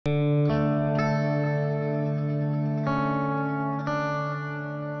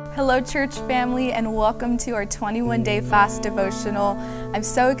Hello church family, and welcome to our 21-day fast devotional. I'm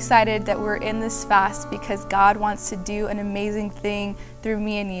so excited that we're in this fast because God wants to do an amazing thing through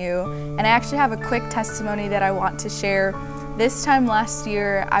me and you. And I actually have a quick testimony that I want to share. This time last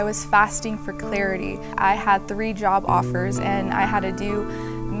year, I was fasting for clarity. I had 3 job offers and I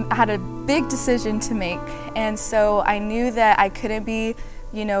had a big decision to make. And so I knew that I couldn't be,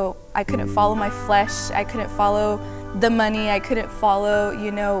 I couldn't follow my flesh. I couldn't follow the money. I couldn't follow,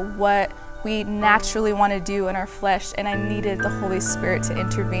 what we naturally want to do in our flesh, and I needed the Holy Spirit to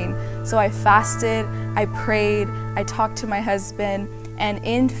intervene. So I fasted, I prayed, I talked to my husband, and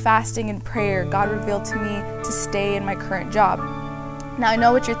in fasting and prayer, God revealed to me to stay in my current job. Now I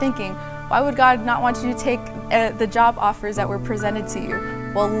know what you're thinking. Why would God not want you to take the job offers that were presented to you?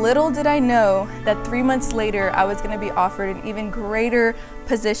 Well, little did I know that 3 months later, I was going to be offered an even greater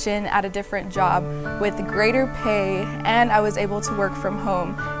position at a different job with greater pay, and I was able to work from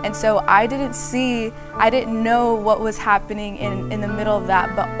home. And so I didn't know what was happening in the middle of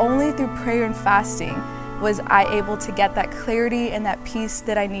that, but only through prayer and fasting was I able to get that clarity and that peace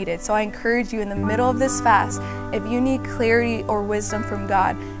that I needed. So I encourage you in the middle of this fast, if you need clarity or wisdom from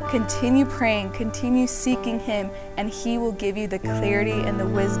God, continue praying, continue seeking Him, and He will give you the clarity and the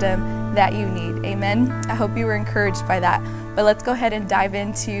wisdom that you need. Amen. I hope you were encouraged by that. But let's go ahead and dive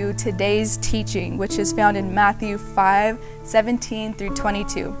into today's teaching, which is found in Matthew 5:17 through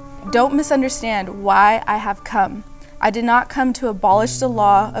 22. Don't misunderstand why I have come. I did not come to abolish the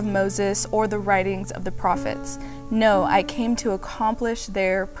law of Moses or the writings of the prophets. No, I came to accomplish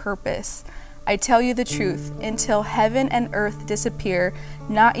their purpose. I tell you the truth, until heaven and earth disappear,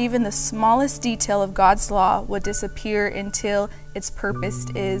 not even the smallest detail of God's law will disappear until its purpose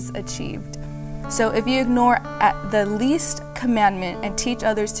is achieved. So if you ignore the least commandment and teach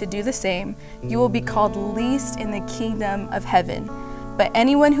others to do the same, you will be called least in the kingdom of heaven. But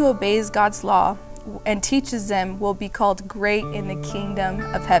anyone who obeys God's law and teaches them will be called great in the kingdom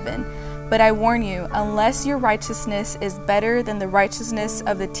of heaven. But I warn you, unless your righteousness is better than the righteousness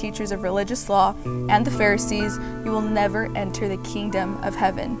of the teachers of religious law and the Pharisees, you will never enter the kingdom of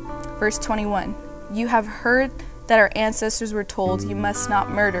heaven. Verse 21, you have heard that our ancestors were told, you must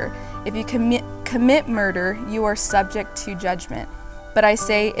not murder. If you commit murder, you are subject to judgment. But I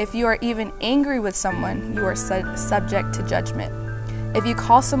say, if you are even angry with someone, you are subject to judgment. If you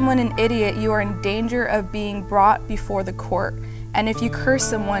call someone an idiot, you are in danger of being brought before the court. And if you curse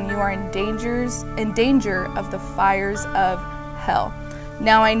someone, you are in danger of the fires of hell.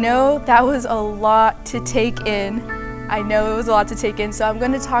 Now I know that was a lot to take in. So I'm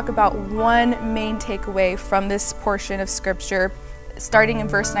going to talk about one main takeaway from this portion of scripture, starting in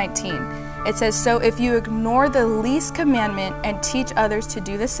verse 19. It says, so if you ignore the least commandment and teach others to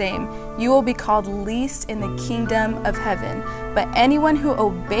do the same, you will be called least in the kingdom of heaven. But anyone who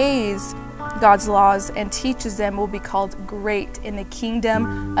obeys God's laws and teaches them will be called great in the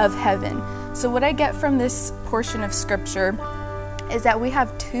kingdom of heaven. So what I get from this portion of scripture is that we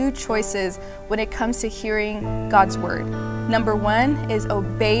have 2 choices when it comes to hearing God's word. Number 1 is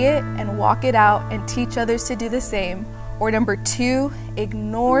obey it and walk it out and teach others to do the same. Or number 2,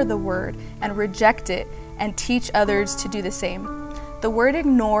 ignore the word and reject it and teach others to do the same. The word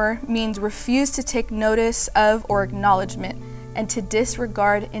ignore means refuse to take notice of or acknowledgement, and to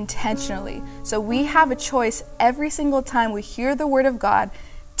disregard intentionally. So we have a choice every single time we hear the word of God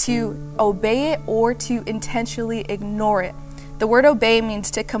to obey it or to intentionally ignore it. The word obey means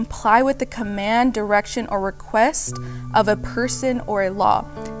to comply with the command, direction, or request of a person or a law.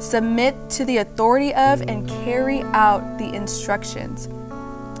 Submit to the authority of and carry out the instructions.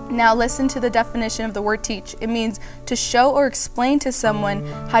 Now listen to the definition of the word teach. It means to show or explain to someone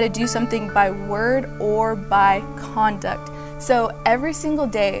how to do something by word or by conduct. So every single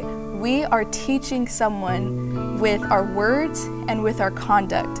day, we are teaching someone with our words and with our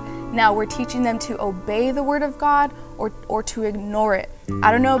conduct. Now we're teaching them to obey the word of God or to ignore it.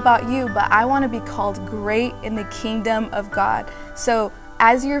 I don't know about you, but I want to be called great in the kingdom of God. So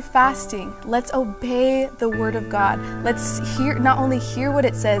as you're fasting, let's obey the word of God. Let's not only hear what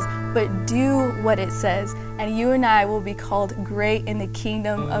it says, but do what it says. And you and I will be called great in the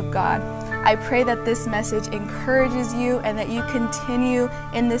kingdom of God. I pray that this message encourages you and that you continue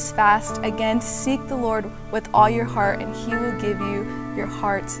in this fast. Again, seek the Lord with all your heart and He will give you your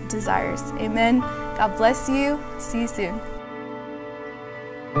heart's desires. Amen. God bless you. See you soon.